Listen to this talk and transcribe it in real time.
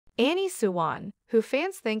Suwan, who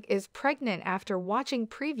fans think is pregnant after watching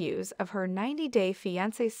previews of her 90-Day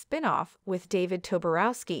Fiance spin-off with David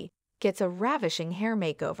Toborowski, gets a ravishing hair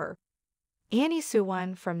makeover.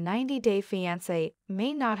 Suwan from 90-Day Fiance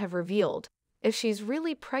may not have revealed if she's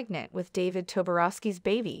really pregnant with David Toborowski's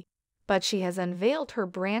baby, but she has unveiled her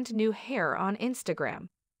brand new hair on Instagram.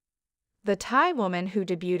 The Thai woman who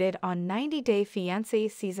debuted on 90-Day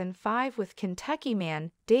Fiancé Season 5 with Kentucky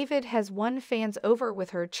man David has won fans over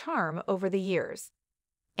with her charm over the years.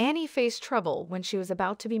 Annie faced trouble when she was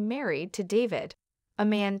about to be married to David, a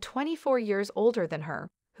man 24 years older than her,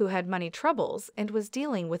 who had money troubles and was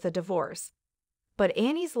dealing with a divorce. But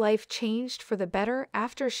Annie's life changed for the better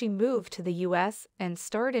after she moved to the US and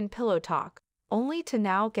starred in Pillow Talk, only to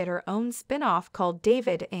now get her own spin-off called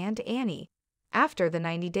David and Annie, after the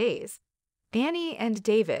 90 days. Annie and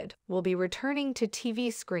David will be returning to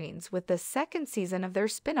TV screens with the second season of their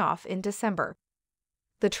spin-off in December.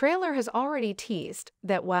 The trailer has already teased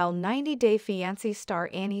that while 90-Day Fiancé star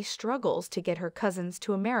Annie struggles to get her cousins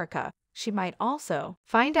to America, she might also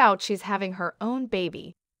find out she's having her own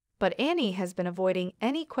baby. But Annie has been avoiding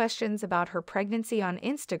any questions about her pregnancy on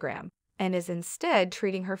Instagram and is instead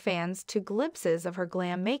treating her fans to glimpses of her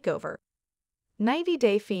glam makeover.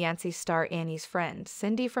 90-Day Fiancé star Annie's friend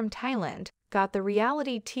Cindy from Thailand got the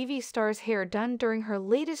reality TV star's hair done during her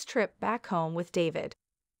latest trip back home with David.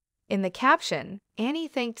 In the caption, Annie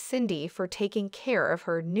thanked Cindy for taking care of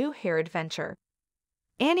her new hair adventure.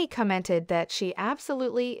 Annie commented that she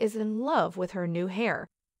absolutely is in love with her new hair.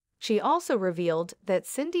 She also revealed that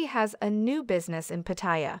Cindy has a new business in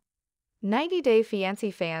Pattaya. 90-Day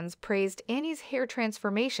Fiancé fans praised Annie's hair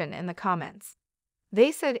transformation in the comments.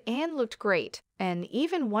 They said Anne looked great and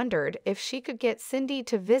even wondered if she could get Cindy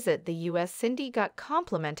to visit the US. Cindy got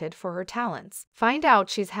complimented for her talents. Find out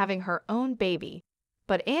she's having her own baby.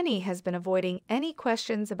 But Annie has been avoiding any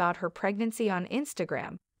questions about her pregnancy on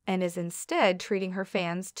Instagram and is instead treating her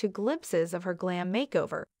fans to glimpses of her glam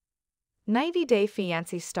makeover. 90-Day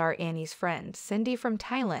Fiancé star Annie's friend Cindy from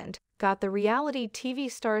Thailand got the reality TV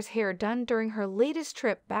star's hair done during her latest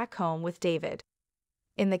trip back home with David.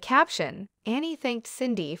 In the caption, Annie thanked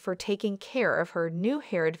Cindy for taking care of her new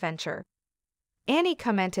hair adventure. Annie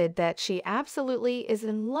commented that she absolutely is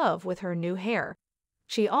in love with her new hair.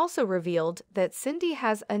 She also revealed that Cindy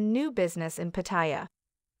has a new business in Pattaya.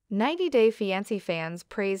 90-Day Fiancé fans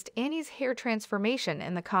praised Annie's hair transformation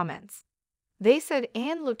in the comments. They said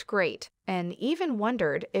Anne looked great and even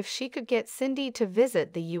wondered if she could get Cindy to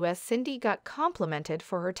visit the US. Cindy got complimented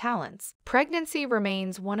for her talents. Pregnancy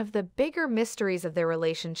remains one of the bigger mysteries of their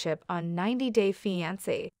relationship on 90-Day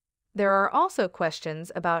Fiancé. There are also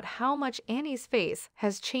questions about how much Annie's face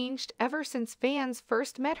has changed ever since fans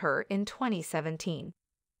first met her in 2017.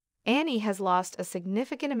 Annie has lost a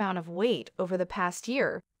significant amount of weight over the past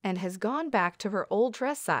year and has gone back to her old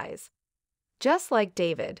dress size. Just like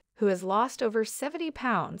David, who has lost over 70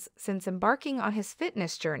 pounds since embarking on his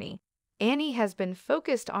fitness journey, Annie has been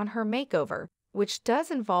focused on her makeover, which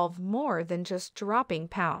does involve more than just dropping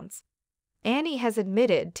pounds. Annie has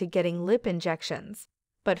admitted to getting lip injections,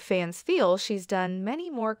 but fans feel she's done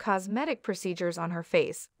many more cosmetic procedures on her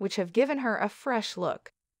face, which have given her a fresh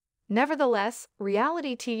look. Nevertheless,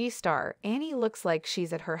 reality TV star Annie looks like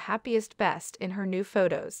she's at her happiest best in her new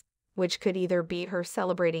photos, which could either be her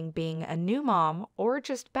celebrating being a new mom or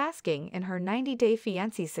just basking in her 90-Day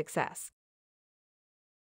Fiancé success.